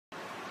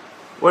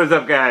What is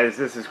up, guys?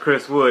 This is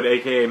Chris Wood,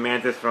 aka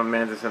Mantis from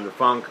Mantis and the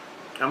Funk.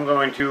 I'm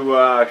going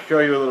to show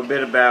you a little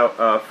bit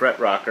about fret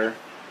rocker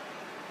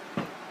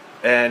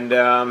and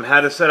how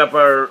to set up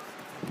our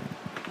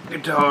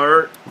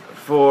guitar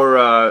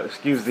for,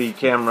 excuse the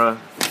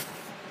camera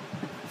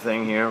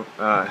thing here,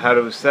 how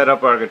to set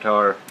up our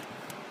guitar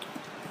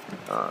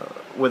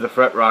with a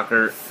fret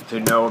rocker to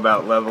know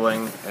about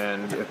leveling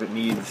and if it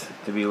needs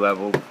to be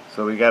leveled.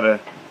 So we got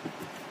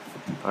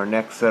our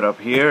neck set up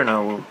here, and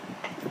I will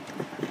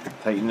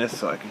tighten this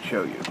so I can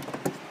show you.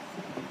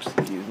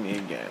 Excuse me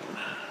again.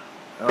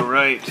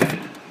 Alright,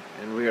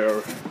 and we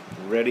are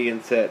ready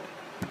and set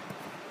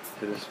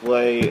to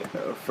display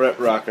a fret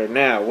rocker.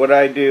 Now, what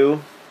I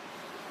do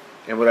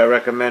and what I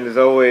recommend is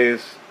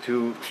always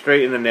to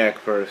straighten the neck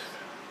first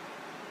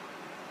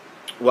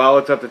while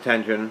it's up to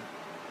tension,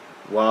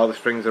 while the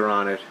strings are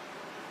on it.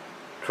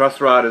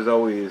 Truss rod is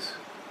always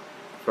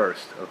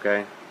first,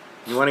 okay?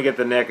 You want to get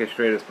the neck as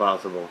straight as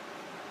possible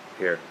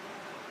here.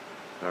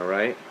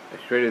 Alright? As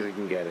straight as you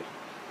can get it.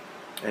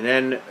 And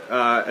then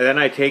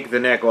I take the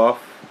neck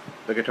off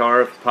the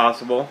guitar if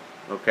possible,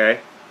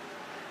 okay?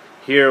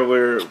 Here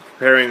we're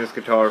preparing this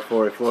guitar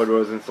for a Floyd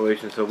Rose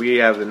installation, so we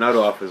have the nut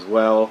off as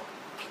well.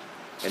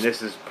 And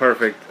this is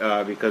perfect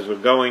because we're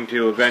going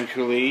to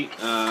eventually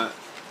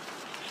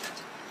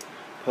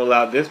pull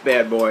out this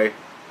bad boy,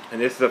 and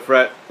this is a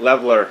fret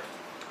leveler.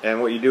 And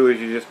what you do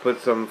is you just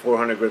put some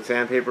 400 grit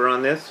sandpaper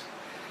on this,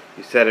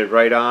 you set it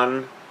right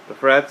on the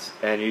frets,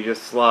 and you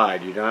just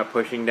slide. You're not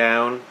pushing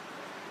down,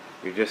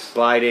 you're just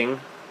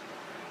sliding.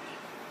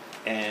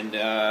 And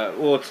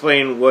we'll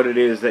explain what it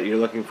is that you're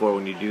looking for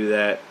when you do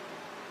that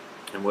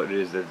and what it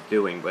is that's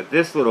doing. But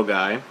this little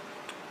guy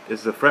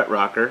is the fret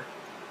rocker.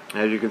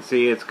 As you can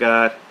see, it's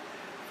got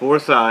 4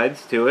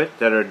 sides to it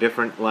that are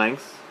different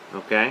lengths,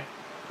 okay?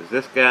 There's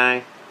this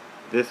guy,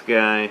 this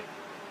guy,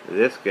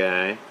 this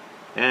guy,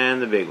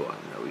 and the big one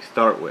that we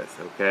start with,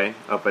 okay?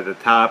 Up at the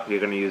top, you're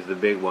going to use the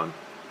big one,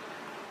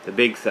 the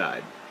big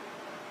side.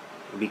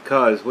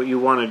 Because what you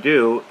want to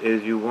do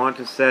is you want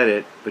to set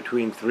it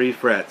between 3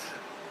 frets.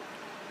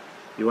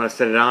 You want to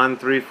set it on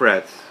 3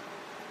 frets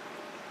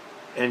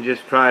and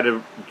just try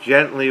to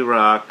gently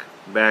rock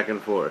back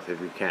and forth if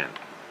you can.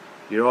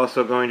 You're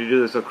also going to do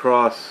this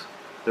across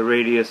the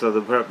radius of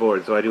the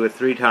fretboard, so I do it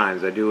 3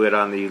 times. I do it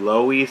on the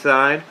low E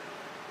side,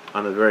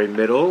 on the very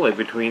middle, like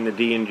between the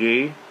D and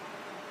G,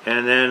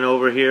 and then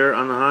over here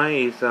on the high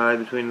E side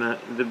between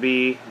the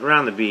B,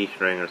 around the B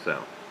string or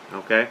so,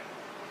 okay?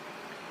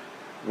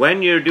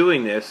 When you're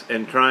doing this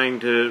and trying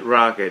to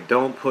rock it,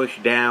 don't push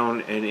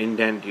down and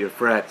indent your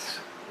frets,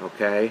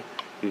 okay?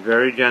 Be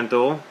very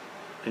gentle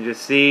and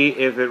just see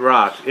if it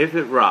rocks. If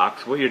it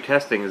rocks, what you're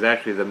testing is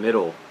actually the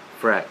middle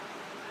fret.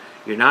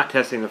 You're not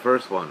testing the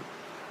first one.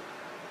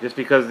 Just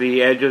because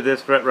the edge of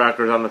this fret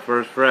rocker is on the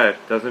first fret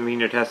doesn't mean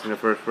you're testing the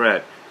first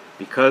fret.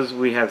 Because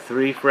we have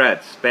 3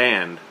 frets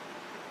spanned,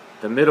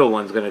 the middle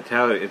one's going to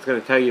tell you, it's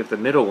going to tell you if the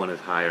middle one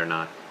is high or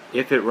not.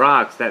 If it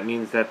rocks, that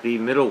means that the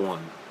middle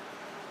one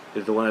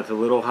is the one that's a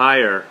little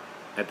higher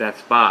at that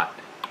spot.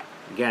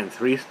 Again,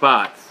 3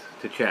 spots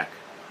to check.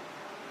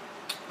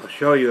 I'll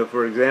show you,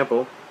 for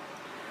example,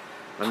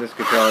 on this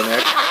guitar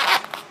neck,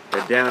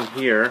 that down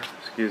here,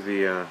 excuse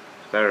the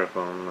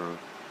styrofoam,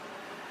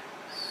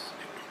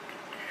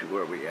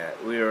 where are we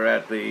at? We are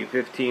at the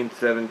 15th,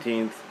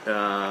 17th,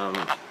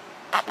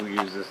 we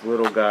use this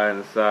little guy on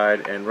the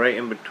side, and right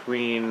in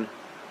between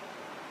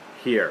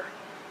here,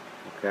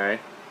 okay?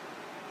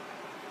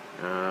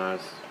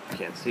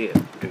 Can't see it.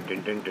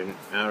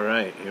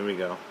 Alright, here we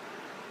go.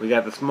 We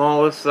got the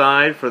smallest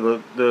side for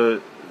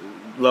the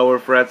lower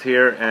frets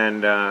here,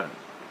 and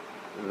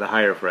the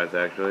higher frets,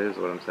 actually, is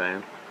what I'm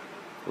saying.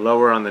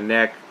 Lower on the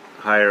neck,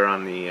 higher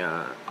on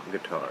the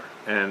guitar,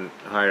 and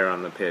higher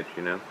on the pitch,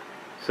 you know?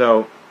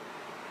 So,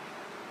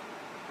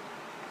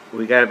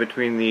 we got it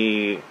between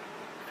the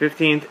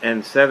 15th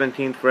and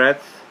 17th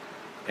frets,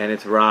 and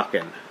it's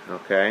rocking,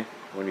 okay?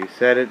 When you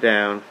set it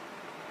down,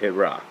 it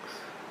rocks.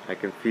 I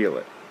can feel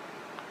it.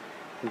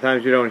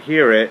 Sometimes you don't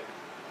hear it,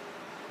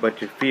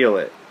 but you feel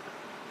it.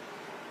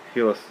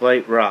 Feel a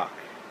slight rock.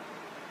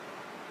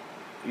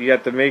 You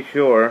have to make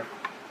sure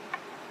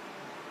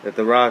that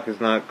the rock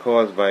is not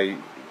caused by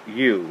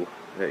you,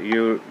 that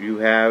you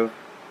have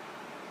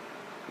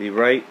the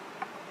right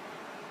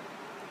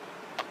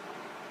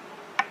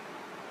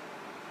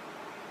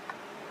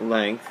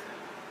length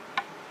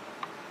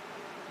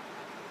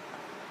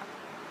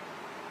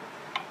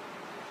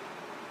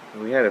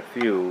we had a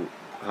few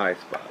high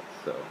spots,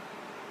 so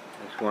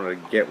I just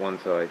wanted to get one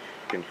so I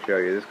can show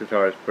you. This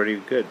guitar is pretty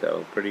good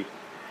though,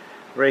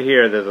 right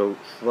here there's a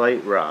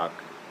slight rock.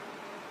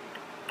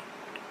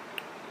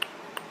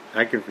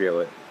 I can feel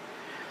it.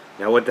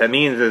 Now what that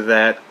means is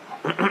that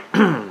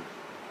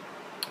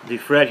the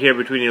fret here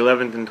between the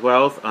 11th and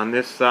 12th on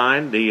this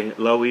side, the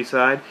low E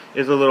side,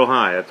 is a little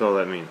high. That's all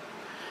that means.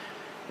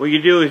 What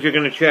you do is you're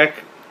going to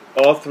check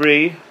all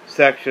 3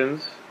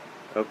 sections,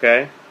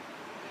 okay,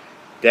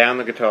 down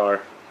the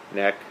guitar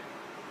neck,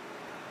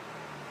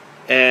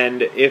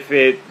 and if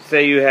it,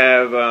 say you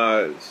have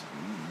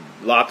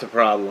lots of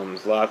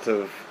problems, lots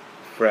of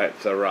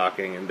frets are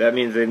rocking, and that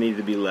means they need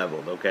to be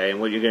leveled, okay? And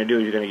what you're going to do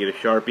is you're going to get a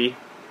Sharpie,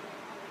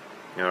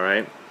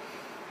 alright?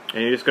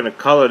 And you're just going to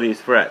color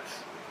these frets.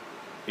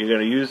 You're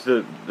going to use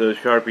the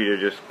Sharpie to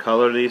just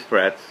color these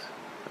frets,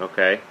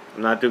 okay?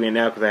 I'm not doing it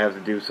now because I have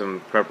to do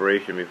some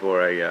preparation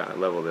before I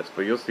level this,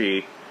 but you'll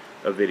see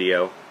a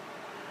video.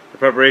 The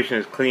preparation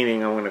is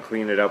cleaning. I'm going to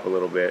clean it up a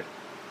little bit,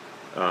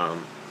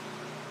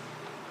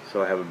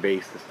 so I have a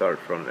base to start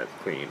from that's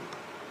clean.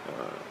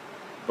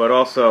 But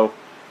also,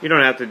 you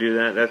don't have to do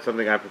that. That's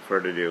something I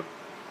prefer to do.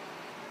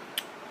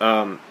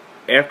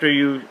 After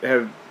you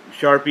have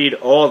Sharpied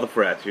all the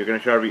frets, you're going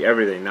to Sharpie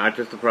everything, not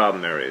just the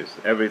problem areas.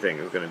 Everything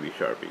is going to be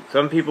Sharpied.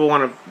 Some people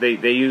want to,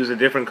 they use a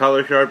different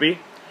color Sharpie,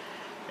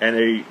 and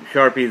they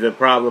Sharpie the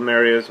problem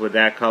areas with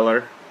that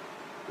color.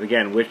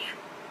 Again, which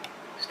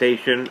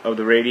station of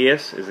the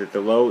radius? Is it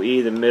the low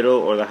E, the middle,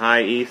 or the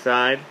high E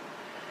side?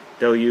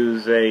 They'll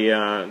use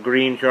a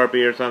green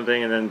Sharpie or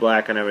something, and then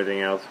black on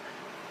everything else.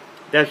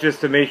 That's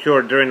just to make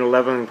sure during the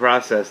leveling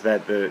process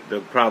that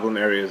the problem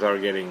areas are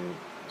getting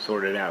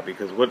sorted out,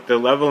 because what the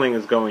leveling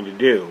is going to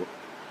do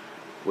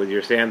with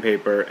your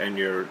sandpaper and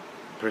your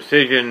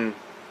precision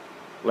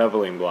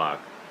leveling block,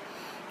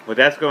 what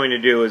that's going to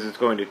do is it's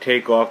going to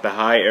take off the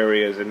high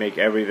areas and make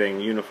everything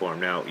uniform.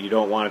 Now, you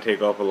don't want to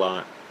take off a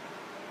lot,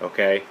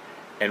 okay?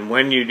 And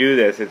when you do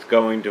this, it's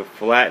going to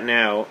flatten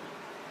out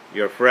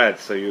your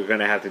frets, so you're going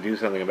to have to do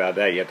something about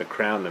that. You have to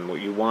crown them.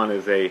 What you want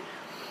is a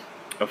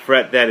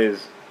fret that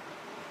is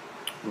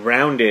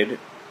rounded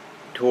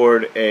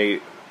toward a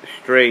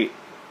straight,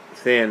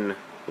 thin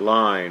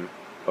line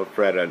of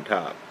fret on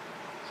top.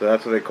 So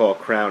that's what they call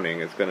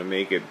crowning. It's going to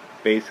make it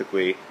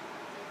basically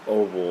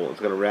oval. It's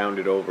going to round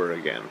it over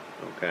again.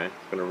 Okay?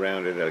 It's going to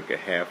round it like a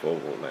half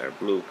oval there.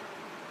 Bloop.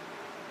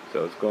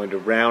 So it's going to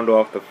round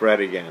off the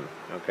fret again.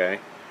 Okay?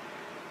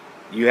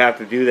 You have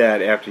to do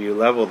that after you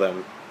level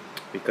them,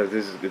 because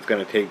it's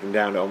going to take them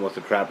down to almost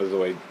a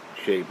trapezoid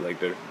shape, like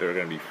they're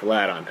going to be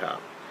flat on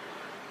top.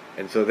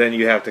 And so then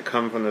you have to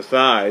come from the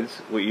sides.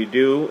 What you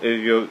do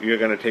is you're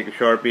going to take a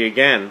Sharpie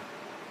again,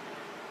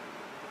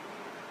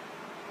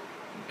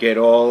 get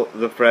all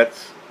the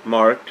frets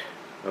marked,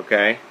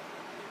 okay?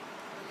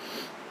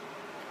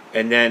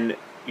 And then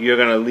you're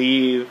going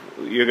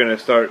to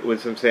start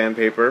with some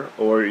sandpaper,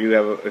 or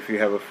if you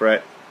have a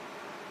fret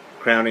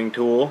crowning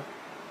tool,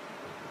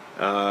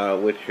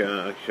 which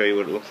I'll show you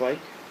what it looks like.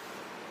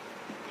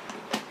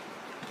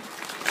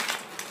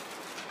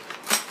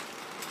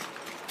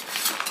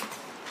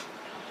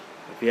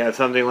 If you have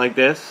something like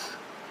this,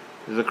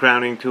 there's a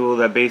crowning tool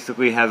that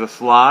basically has a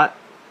slot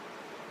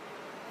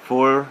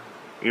for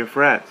your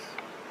frets,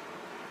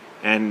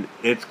 and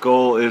its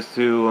goal is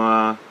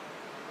to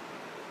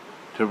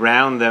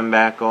round them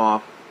back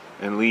off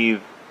and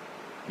leave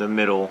the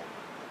middle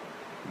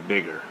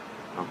bigger.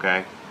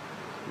 Okay,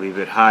 leave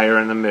it higher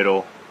in the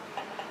middle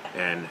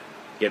and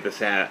get the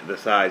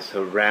sides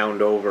to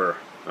round over.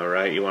 All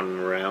right, you want them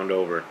to round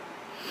over.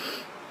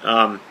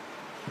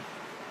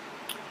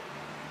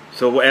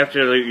 So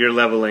after you're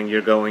leveling,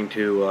 you're going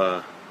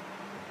to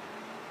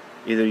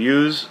either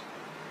use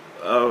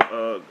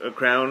a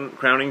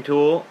crowning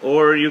tool,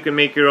 or you can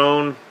make your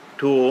own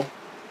tool.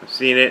 I've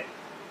seen it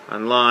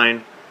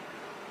online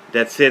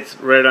that sits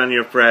right on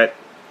your fret,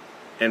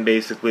 and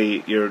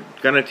basically you're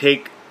going to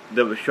take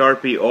the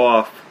Sharpie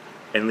off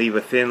and leave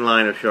a thin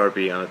line of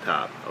Sharpie on the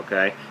top.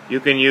 Okay, you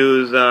can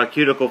use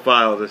cuticle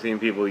files. I've seen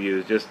people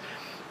use. Just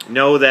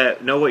know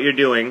what you're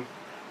doing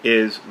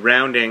is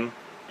rounding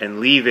and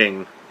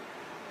leaving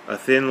a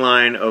thin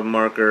line of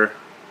marker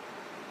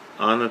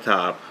on the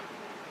top,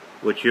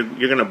 which you're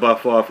going to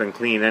buff off and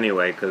clean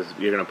anyway, because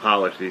you're going to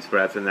polish these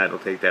frets, and that'll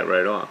take that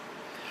right off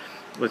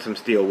with some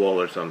steel wool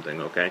or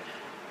something. Okay,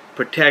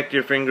 protect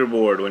your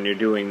fingerboard when you're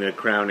doing the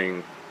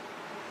crowning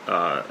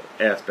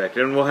aspect,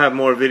 and we'll have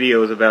more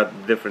videos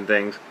about different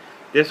things.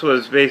 This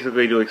was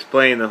basically to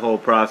explain the whole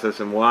process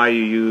and why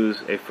you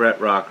use a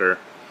fret rocker.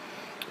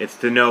 It's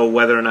to know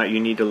whether or not you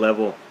need to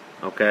level,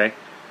 okay?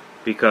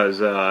 Because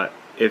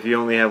if you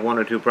only have one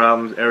or two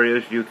problems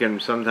areas, you can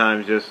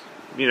sometimes just,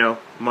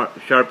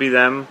 Sharpie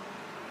them.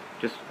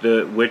 Just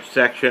which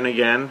section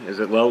again? Is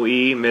it low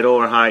E, middle,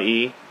 or high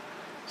E?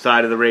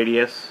 Side of the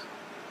radius?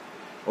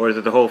 Or is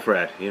it the whole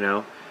fret,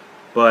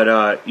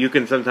 But you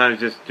can sometimes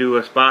just do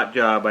a spot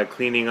job by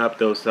cleaning up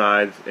those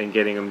sides and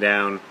getting them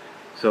down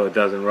so it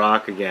doesn't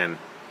rock again.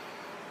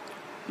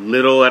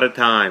 Little at a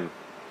time.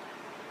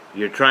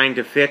 You're trying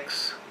to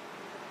fix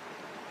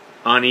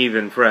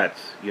uneven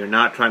frets. You're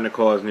not trying to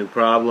cause new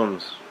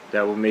problems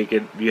that will make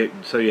it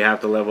so you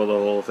have to level the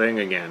whole thing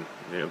again.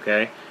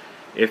 Okay?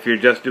 If you're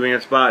just doing a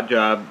spot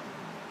job,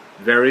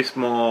 very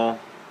small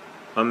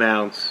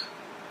amounts,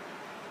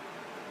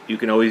 you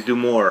can always do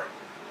more.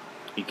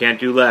 You can't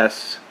do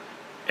less,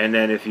 and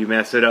then if you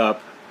mess it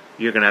up,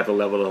 you're going to have to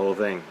level the whole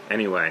thing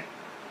anyway.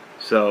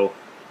 So,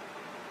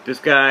 this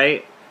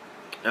guy,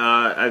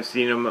 I've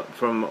seen him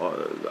from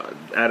on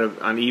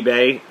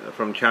eBay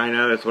from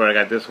China. That's where I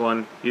got this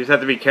one. You just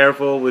have to be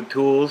careful with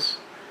tools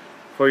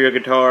for your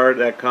guitar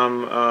that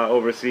come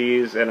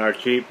overseas and are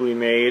cheaply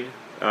made,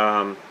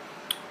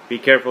 be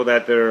careful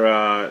that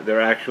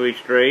they're actually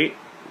straight.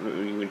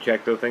 You can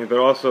check those things, but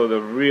also the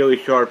really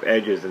sharp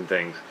edges and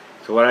things.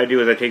 So what I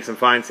do is I take some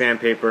fine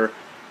sandpaper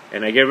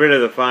and I get rid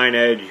of the fine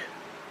edge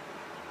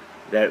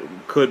that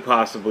could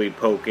possibly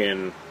poke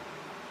in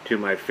to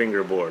my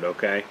fingerboard,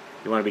 okay?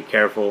 You want to be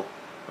careful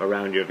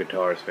around your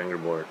guitar's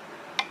fingerboard.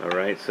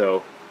 Alright,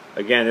 so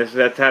again,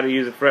 that's how to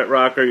use a fret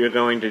rocker. You're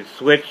going to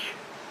switch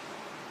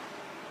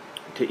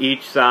to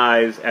each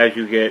size as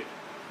you get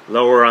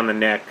lower on the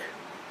neck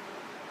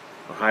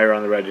or higher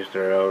on the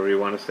register, however you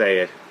want to say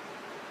it,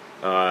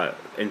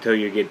 until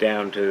you get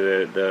down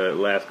to the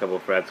last couple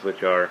of frets,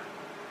 which are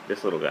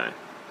this little guy.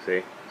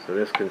 See? So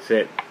this can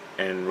sit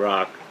and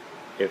rock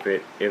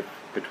if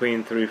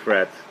between 3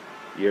 frets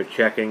you're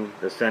checking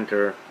the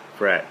center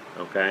fret,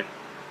 okay?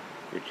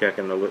 You're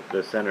checking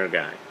the center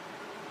guy.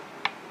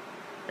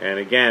 And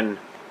again,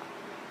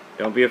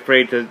 don't be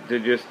afraid to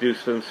just do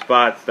some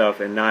spot stuff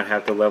and not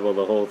have to level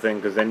the whole thing,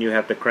 because then you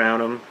have to crown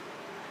them,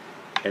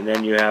 and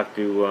then you have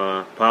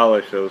to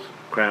polish those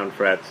crown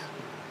frets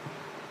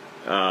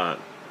to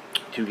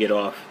get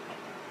off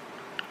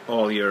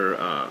all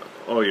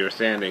your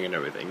sanding and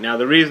everything. Now,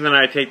 the reason that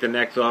I take the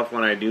necks off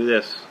when I do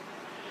this,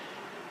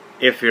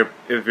 if you're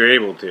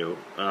able to,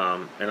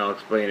 and I'll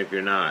explain if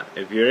you're not.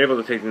 If you're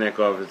able to take the neck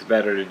off, it's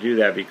better to do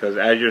that, because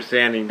as you're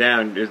sanding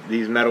down,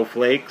 these metal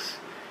flakes,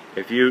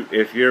 if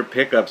your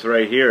pickup's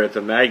right here, it's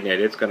a magnet,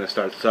 it's going to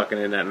start sucking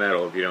in that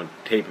metal if you don't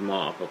tape them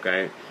off,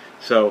 okay?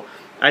 So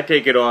I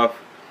take it off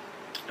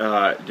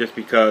just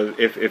because,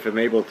 if I'm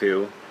able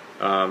to,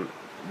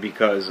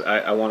 because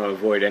I want to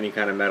avoid any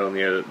kind of metal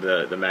near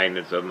the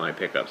magnets of my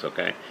pickups,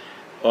 okay?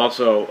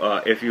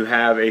 Also, if you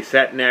have a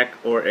set neck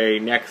or a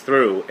neck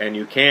through and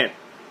you can't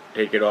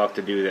take it off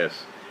to do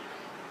this,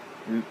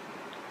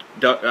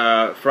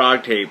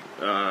 frog tape,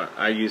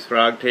 I use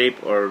frog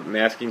tape or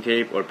masking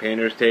tape or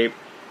painter's tape.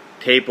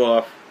 Tape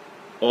off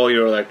all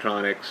your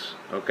electronics,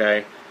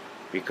 okay?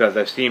 Because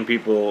I've seen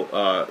people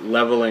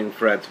leveling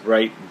frets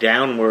right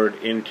downward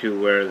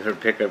into where their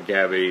pickup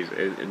cavities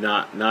is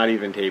not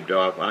even taped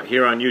off.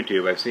 Here on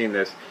YouTube, I've seen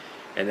this,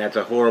 and that's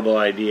a horrible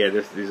idea.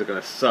 These are going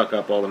to suck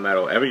up all the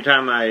metal. Every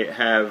time I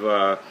have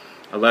a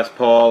Les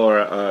Paul or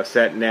a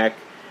set neck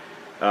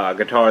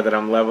guitar that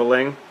I'm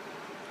leveling,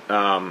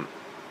 and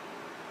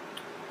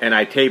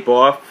I tape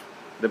off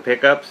the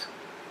pickups,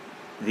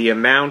 the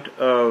amount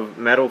of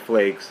metal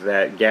flakes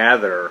that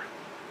gather,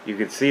 you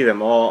can see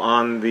them all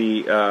on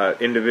the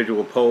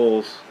individual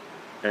poles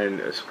and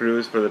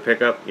screws for the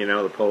pickup, you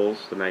know, the poles,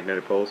 the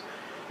magnetic poles.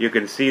 You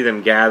can see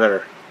them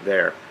gather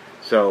there.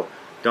 So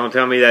don't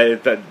tell me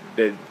that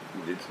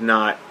it's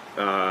not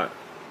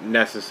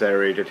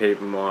necessary to tape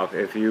them off.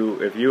 If you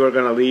are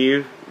going to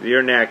leave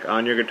your neck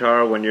on your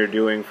guitar when you're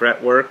doing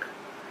fret work,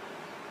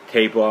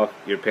 tape off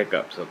your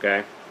pickups,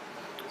 okay?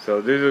 So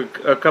these are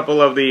a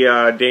couple of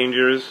the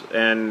dangers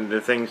and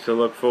the things to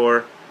look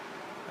for,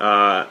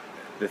 the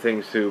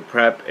things to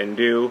prep and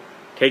do.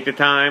 Take the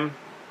time,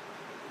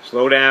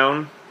 slow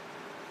down.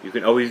 You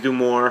can always do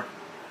more.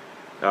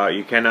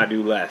 You cannot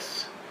do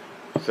less.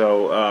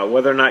 So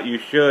whether or not you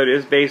should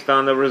is based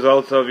on the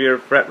results of your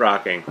fret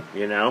rocking,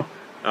 you know.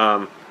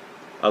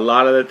 A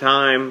lot of the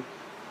time,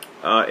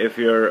 if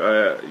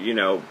you're, you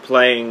know,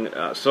 playing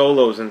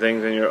solos and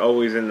things, and you're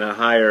always in the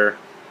higher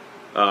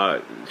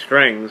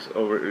strings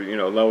over, you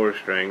know, lower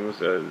strings,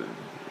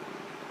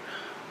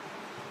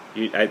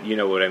 you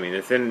know what I mean,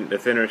 the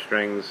thinner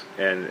strings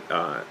and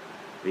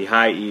the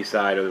high E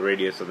side of the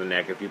radius of the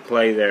neck. If you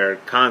play there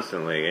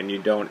constantly and you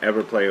don't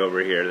ever play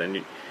over here,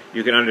 then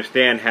you can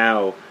understand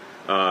how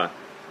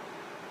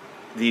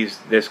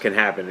this can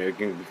happen. It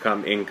can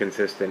become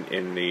inconsistent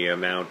in the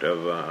amount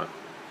of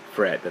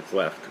fret that's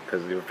left,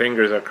 because your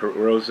fingers are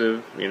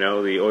corrosive. You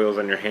know, the oils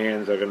on your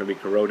hands are going to be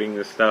corroding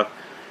this stuff.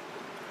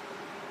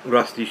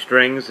 Rusty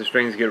strings, the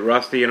strings get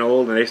rusty and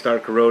old and they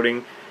start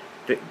corroding.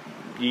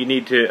 You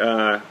need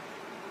to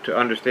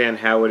understand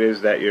how it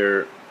is that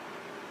your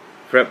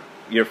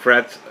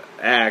frets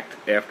act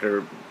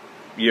after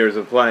years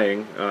of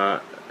playing,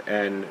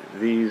 and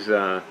these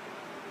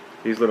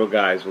little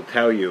guys will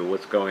tell you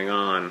what's going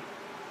on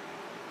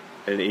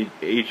in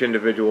each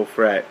individual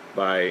fret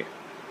by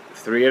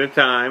 3 at a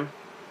time,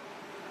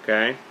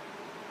 okay?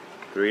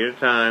 3 at a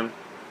time,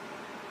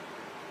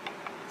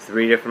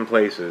 3 different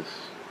places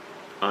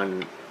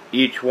on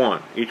each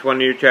one. Each one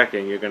you're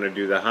checking, you're going to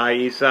do the high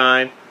E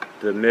side,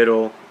 the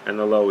middle, and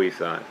the low E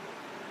side.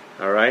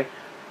 Alright?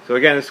 So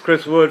again, it's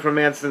Chris Wood from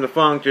Manson the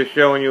Funk, just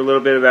showing you a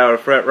little bit about a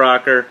fret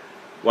rocker,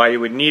 why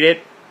you would need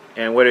it,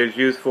 and what it's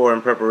used for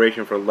in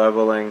preparation for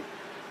leveling.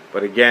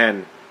 But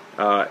again,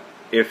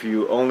 if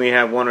you only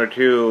have 1 or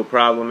 2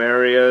 problem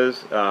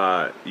areas,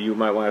 you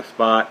might want to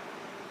spot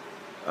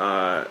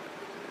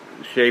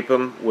shape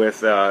them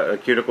with a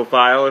cuticle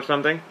file or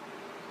something,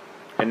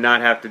 and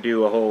not have to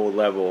do a whole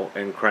level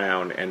and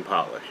crown and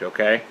polish,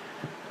 okay?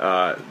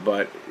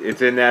 But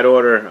it's in that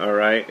order,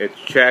 alright? It's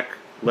check,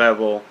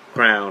 level,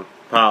 crown,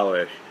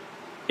 polish,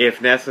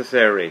 if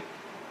necessary.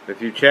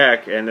 if you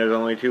check and there's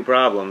only 2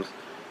 problems,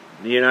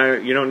 you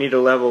don't need to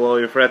level all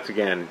your frets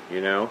again.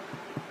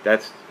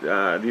 That's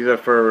these are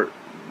for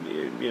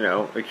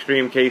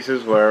extreme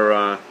cases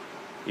where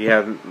you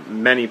have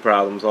many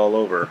problems all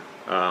over,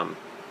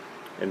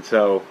 and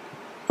so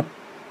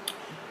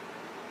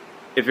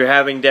if you're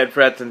having dead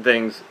frets and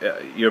things,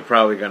 you're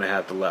probably going to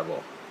have to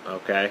level.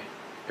 Okay,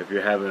 if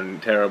you're having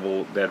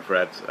terrible dead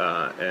frets,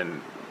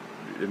 and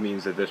it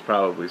means that there's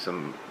probably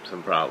some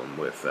problem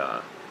with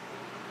the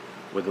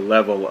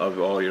level of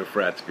all your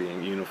frets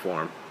being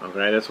uniform.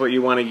 Okay, that's what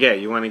you want to get.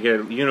 You want to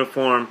get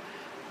uniform,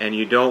 and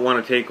you don't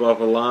want to take off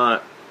a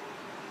lot.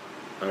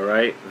 All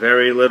right,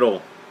 very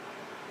little.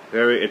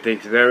 It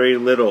takes very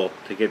little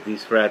to get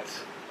these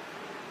frets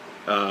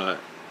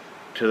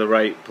to the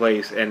right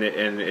place, and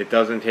it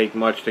doesn't take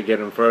much to get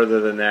them further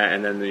than that,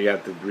 and then you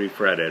have to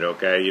refret it.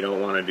 Okay, you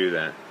don't want to do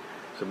that.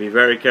 So be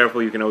very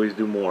careful. You can always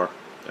do more.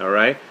 All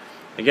right.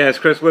 Again, it's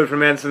Chris Wood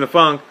from Edson the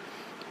Funk.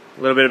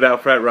 A little bit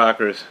about fret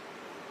rockers.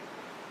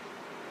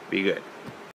 Be good.